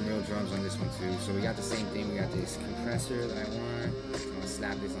to add some real drums on this one too. So we got the same thing. We got this compressor that I want. I'm gonna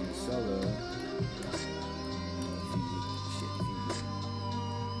slap this on the solo.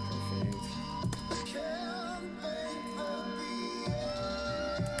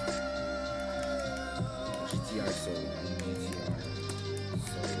 GTR solo.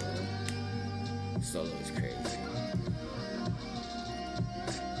 Solo is crazy.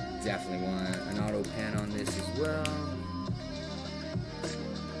 Definitely want an auto pan on this as well.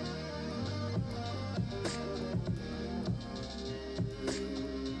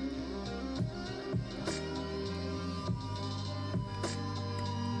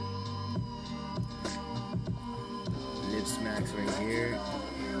 Lip smacks right here.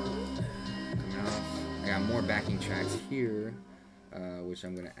 Coming off. I got more backing tracks here, which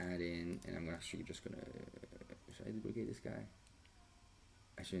I'm gonna add in, and I'm actually just gonna. Should I duplicate this guy?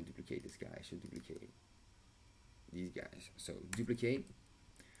 I shouldn't duplicate this guy. I should duplicate these guys. So duplicate.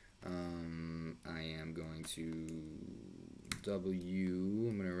 I am going to W.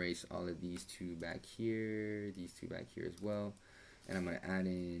 I'm gonna erase all of these two back here, these two back here as well, and I'm gonna add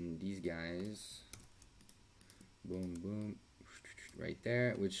in these guys. Boom, boom, right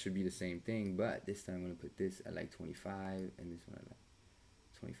there, which should be the same thing, but this time I'm gonna put this at like 25, and this one at like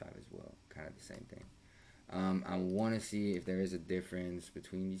 25 as well, kind of the same thing. I want to see if there is a difference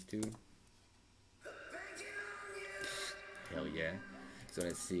between these two. Hell yeah. So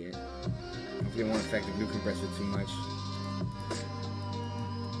let's see it. Hopefully it won't affect the glue compressor too much.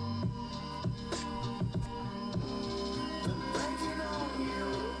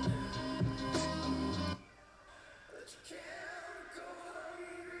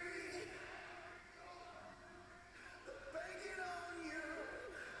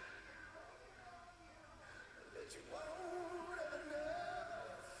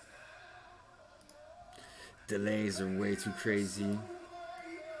 Delays are way too crazy.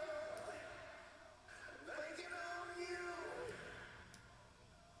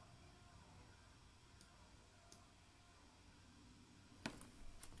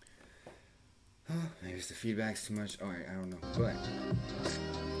 Maybe it's the feedback's too much. Alright, I don't know. But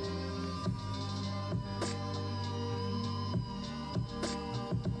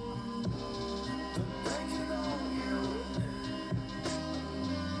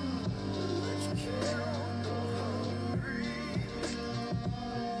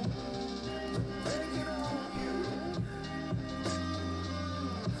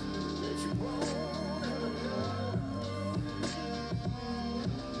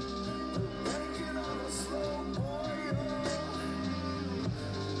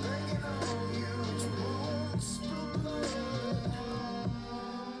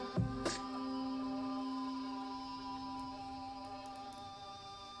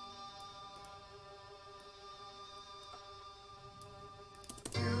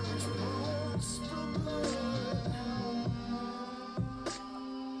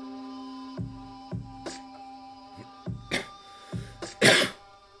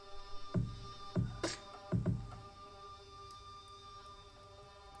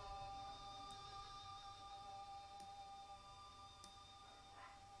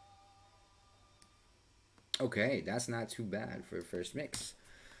okay, that's not too bad for a first mix.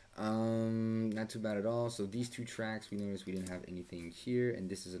 Not too bad at all. So these two tracks, we noticed we didn't have anything here, and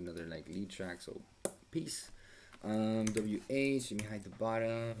this is another like lead track, so peace. WH, let me hide the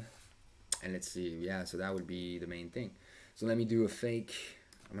bottom. And let's see, yeah, so that would be the main thing. So let me do a fake.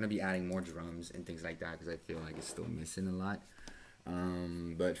 I'm gonna be adding more drums and things like that because I feel like it's still missing a lot.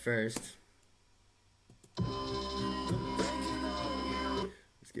 But first,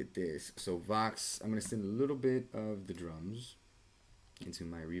 let's get this. So Vox, I'm gonna send a little bit of the drums into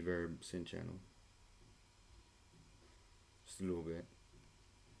my reverb synth channel. Just a little bit.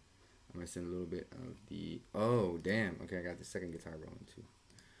 I'm gonna send a little bit of the, oh damn, okay, I got the second guitar rolling too.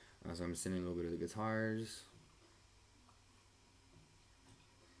 So I'm sending a little bit of the guitars.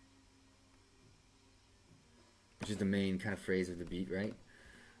 Which is the main kind of phrase of the beat, right?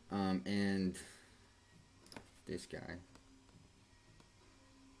 And this guy.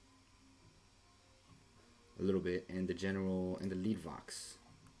 A little bit, and the general, and the lead Vox.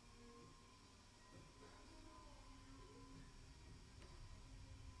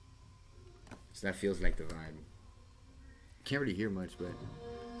 So that feels like the vibe. Can't really hear much, but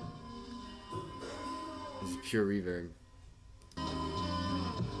this is pure reverb.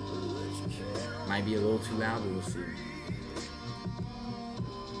 Might be a little too loud, but we'll see.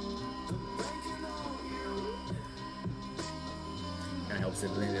 Kind of helps it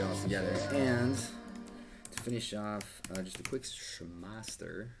blend it all together. And to finish off, just a quick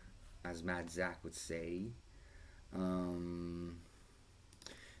master, as Mad Zach would say. And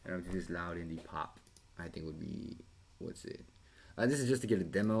I'll do this loud indie pop. I think would be, what's it? This is just to get a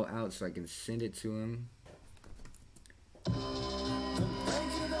demo out so I can send it to him.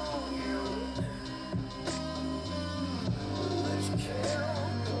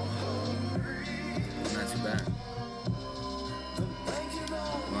 Not too bad.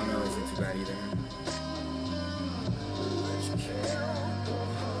 Oh no, it's not too bad either.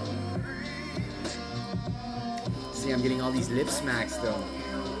 See, I'm getting all these lip smacks though.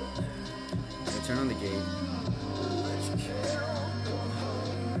 I'm gonna turn on the gate.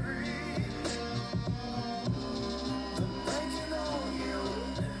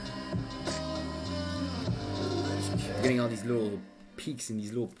 I'm getting all these little peaks and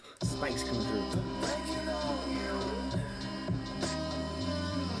these little spikes coming through.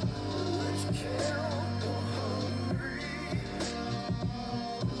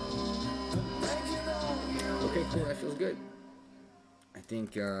 Okay, cool, that feels good. I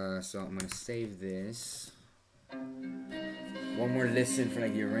think, so I'm gonna save this. One more listen for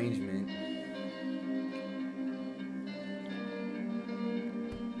like the arrangement.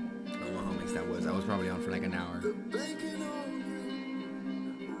 I don't know how many that was. I was probably on for like an hour.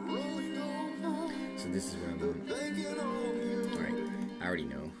 So this is what I'm doing. Alright, I already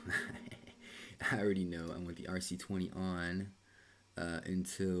know. I already know. I want the RC20 on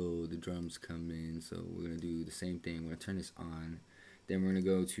until the drums come in. So we're going to do the same thing. We're going to turn this on. Then we're going to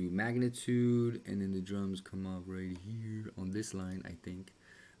go to magnitude. And then the drums come off right here on this line, I think.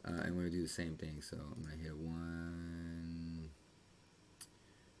 And we're going to do the same thing. So I'm going to hit one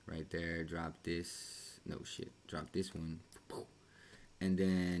right there. Drop this. No shit. Drop this one. And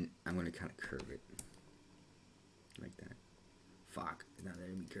then I'm going to kind of curve it. Like that. Fuck. It's not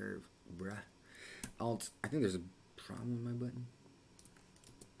letting me curve. Bruh. Alt. I think there's a problem with my button.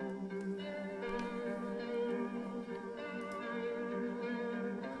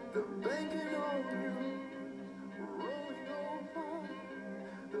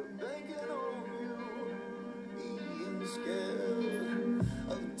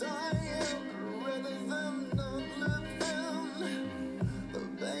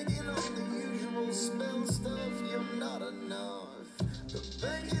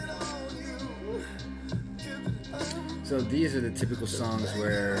 So these are the typical songs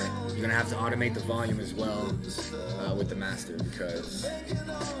where you're gonna have to automate the volume as well with the master, because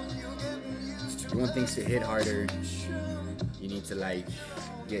you want things to hit harder. You need to like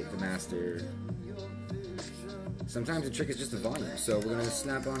get the master. Sometimes the trick is just the volume. So we're gonna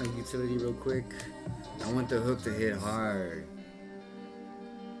snap on a utility real quick. I want the hook to hit hard.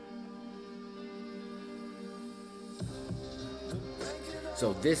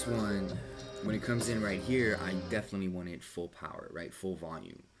 So this one, when it comes in right here, I definitely want it full power, right? Full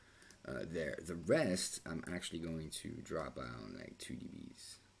volume there. The rest, I'm actually going to drop down like 2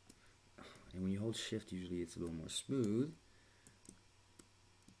 dBs. And when you hold shift, usually it's a little more smooth.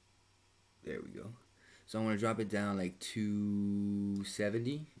 There we go. So I want to drop it down like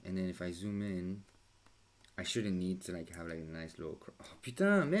 270. And then if I zoom in, I shouldn't need to like have like a nice little... Oh,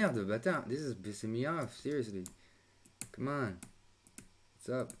 putain, merde, bâtard. This is pissing me off, seriously. Come on. What's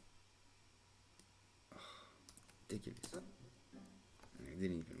up? Ridiculous. It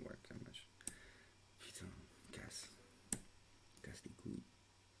didn't even work that much. Putain, casse des couilles.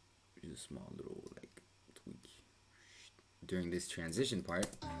 Just a small little like tweak. during this transition part.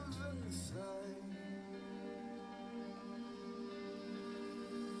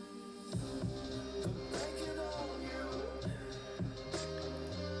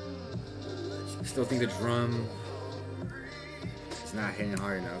 Still think the drum is not hitting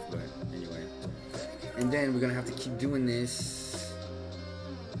hard enough, but anyway. And then we're gonna have to keep doing this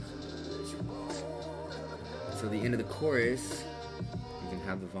till the end of the chorus. We can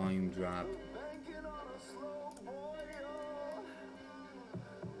have the volume drop.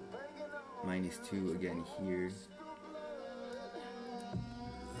 -2 again here.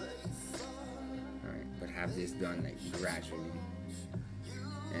 Alright, but have this done like gradually.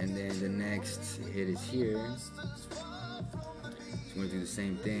 And then the next hit is here. So I'm going to do the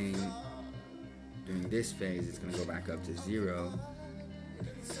same thing. During this phase, it's going to go back up to 0.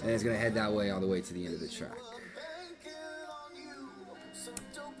 And it's going to head that way all the way to the end of the track.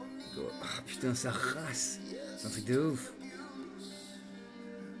 Go. Ah, putain, ça rase. C'est un truc de ouf.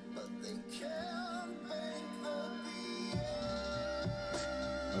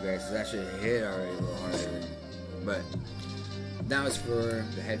 Okay, so that should hit already a little harder. But that was for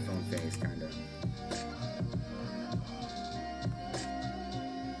the headphone phase, kind of.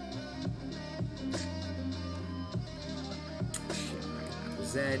 Shit, right.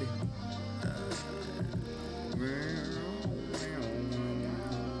 Z.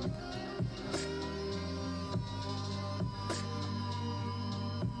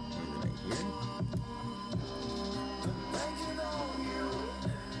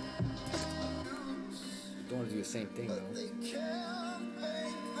 Don't want to do the same thing though.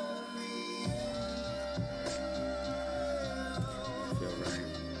 Feel right.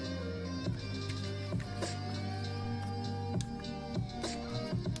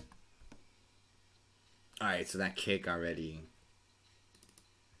 Alright, so that kick already.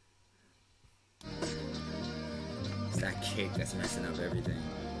 It's that kick that's messing up everything.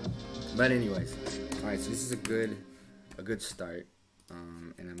 But anyways, alright, so this is a good start.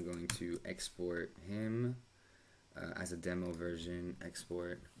 And I'm going to export him as a demo version.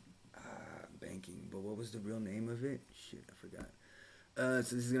 Export banking. But what was the real name of it? Shit, I forgot.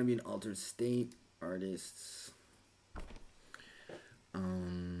 So this is gonna be an altered state. Artists.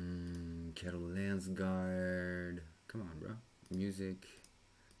 Kjetil Landsgard. Come on, bro. Music.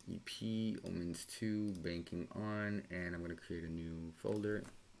 EP. Omens 2. Banking on. And I'm gonna create a new folder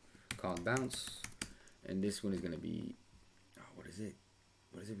called Bounce. And this one is gonna be. What is it?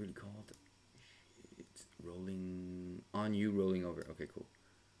 What is it really called? It's rolling on you, rolling over. Okay, cool.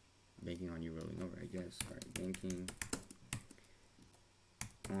 Banking on you, rolling over, I guess. All right, banking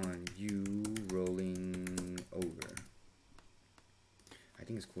on you, rolling over. I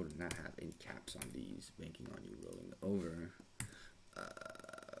think it's cool to not have any caps on these. Banking on you, rolling over.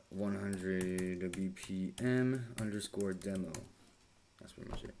 100 BPM _ demo. That's pretty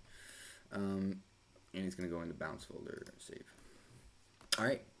much it. And it's gonna go in the bounce folder. Save.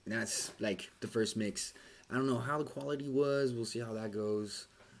 Alright, that's like the first mix. I don't know how the quality was. We'll see how that goes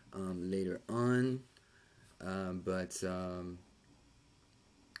later on. But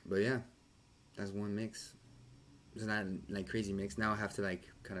yeah, that's one mix. It's not like crazy mix. Now I have to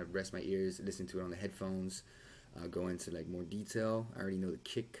like kind of rest my ears, listen to it on the headphones, go into like more detail. I already know the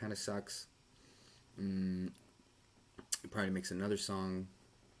kick kind of sucks. Probably mix another song.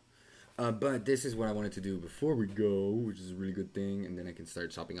 But this is what I wanted to do before we go, which is a really good thing, and then I can start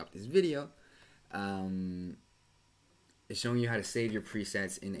chopping up this video. It's showing you how to save your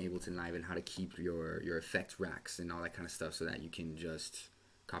presets in Ableton Live and how to keep your effect racks and all that kind of stuff so that you can just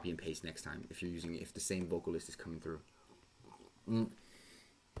copy and paste next time if you're using if the same vocalist is coming through.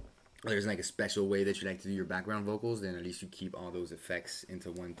 There's like a special way that you like to do your background vocals, then at least you keep all those effects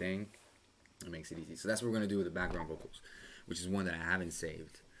into one thing. It makes it easy. So that's what we're going to do with the background vocals, which is one that I haven't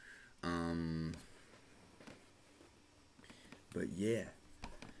saved. But yeah,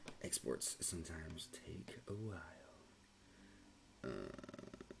 exports sometimes take a while.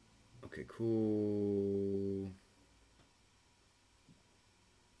 Okay, cool.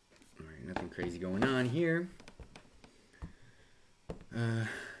 Alright, nothing crazy going on here.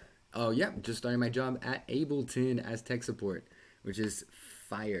 Oh yeah, just starting my job at Ableton as tech support, which is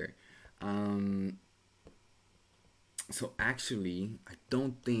fire. So actually, I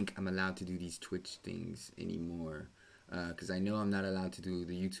don't think I'm allowed to do these Twitch things anymore, because I know I'm not allowed to do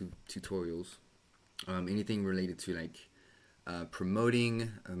the YouTube tutorials. Anything related to like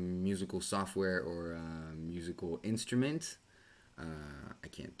promoting a musical software or a musical instrument, I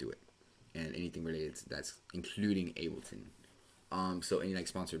can't do it. And anything related to that's including Ableton. So any like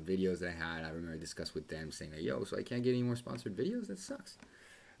sponsored videos that I had, I remember I discussed with them saying like, yo, so I can't get any more sponsored videos? That sucks.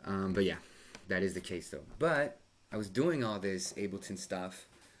 But yeah, that is the case though. But I was doing all this Ableton stuff.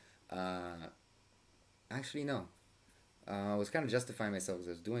 Actually, no. I was kind of justifying myself because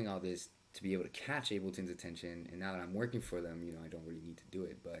I was doing all this to be able to catch Ableton's attention, and now that I'm working for them, you know, I don't really need to do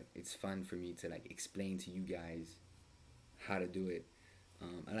it, but it's fun for me to like explain to you guys how to do it.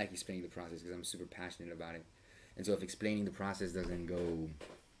 I like explaining the process because I'm super passionate about it, and so if explaining the process doesn't go,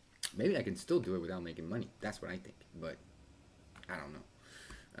 maybe I can still do it without making money. That's what I think, but I don't know.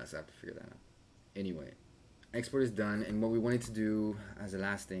 So I have to figure that out. Anyway, export is done, and what we wanted to do as the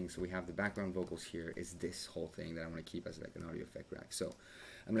last thing, so we have the background vocals here, is this whole thing that I want to keep as like an audio effect rack. So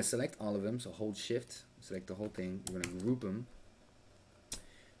I'm going to select all of them, so hold shift, select the whole thing, we're going to group them.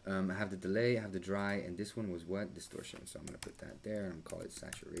 I have the delay, I have the dry, and this one was what? Distortion, so I'm going to put that there, and call it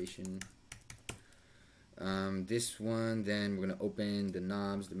saturation. This one, then we're going to open the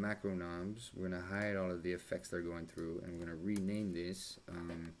knobs, the macro knobs, we're going to hide all of the effects that are going through, and we're going to rename this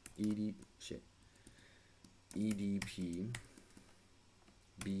EDP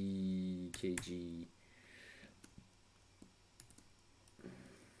BKG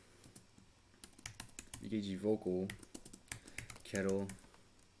vocal Kjetil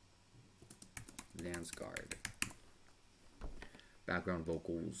Landsgard. Background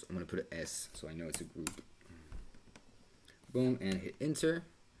vocals, I'm going to put an S so I know it's a group. Boom, and hit enter,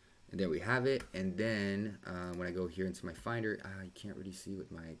 and there we have it. And then when I go here into my Finder, you can't really see with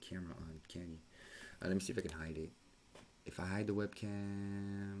my camera on, can you? Let me see if I can hide it. If I hide the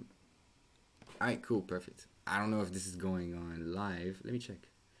webcam, alright, cool, perfect. I don't know if this is going on live. Let me check.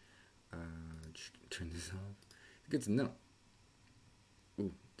 Turn this off. It's good to know.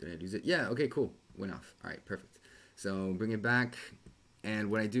 Ooh, did I lose it? Yeah, okay, cool. Went off. Alright, perfect. So bring it back, and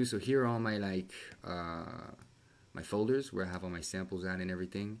what I do, so here are all my like my folders where I have all my samples at and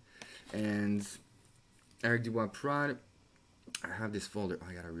everything. And Eric Dubois Prod, I have this folder. Oh,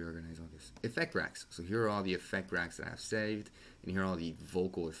 I gotta reorganize all this. Effect racks. So here are all the effect racks that I have saved, and here are all the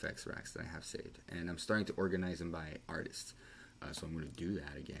vocal effects racks that I have saved. And I'm starting to organize them by artist. So I'm gonna do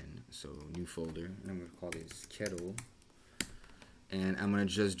that again. So new folder, and I'm gonna call this Kjetil. And I'm gonna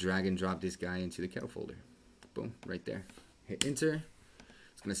just drag and drop this guy into the Kjetil folder. Boom, right there. Hit enter.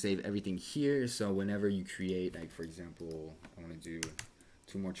 It's gonna save everything here. So whenever you create, like for example, I wanna do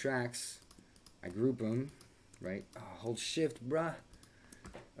 2 more tracks. I group them. Right, hold shift, bruh,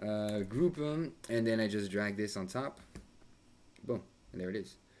 group them, and then I just drag this on top, boom, and there it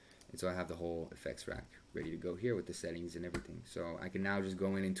is. And so I have the whole effects rack ready to go here with the settings and everything. So I can now just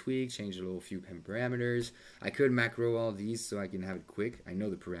go in and tweak, change a little few parameters. I could macro all these so I can have it quick. I know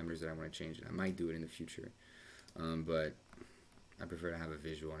the parameters that I want to change, and I might do it in the future, but I prefer to have a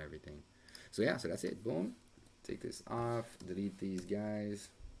visual and everything. So yeah, so that's it, boom. Take this off, delete these guys.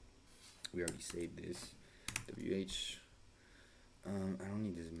 We already saved this. WH. I don't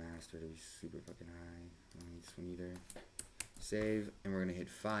need this master to be super fucking high. I don't need this one either. Save, and we're gonna hit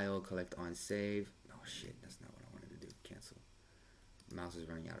File, Collect on Save. Oh shit, that's not what I wanted to do. Cancel. Mouse is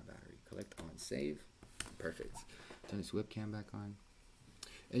running out of battery. Collect on Save. Perfect. Turn this webcam back on.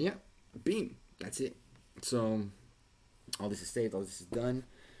 And yeah, bing. That's it. So all this is saved. All this is done.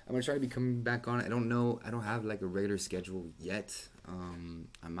 I'm gonna try to be coming back on. I don't know. I don't have like a regular schedule yet.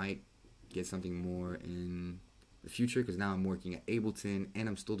 I might get something more in the future because now I'm working at Ableton and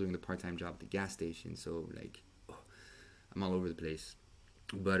I'm still doing the part-time job at the gas station, so like I'm all over the place,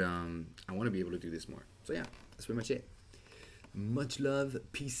 but I want to be able to do this more. So yeah, that's pretty much it. Much love,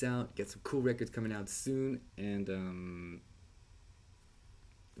 peace out, get some cool records coming out soon, and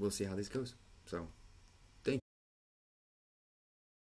we'll see how this goes. So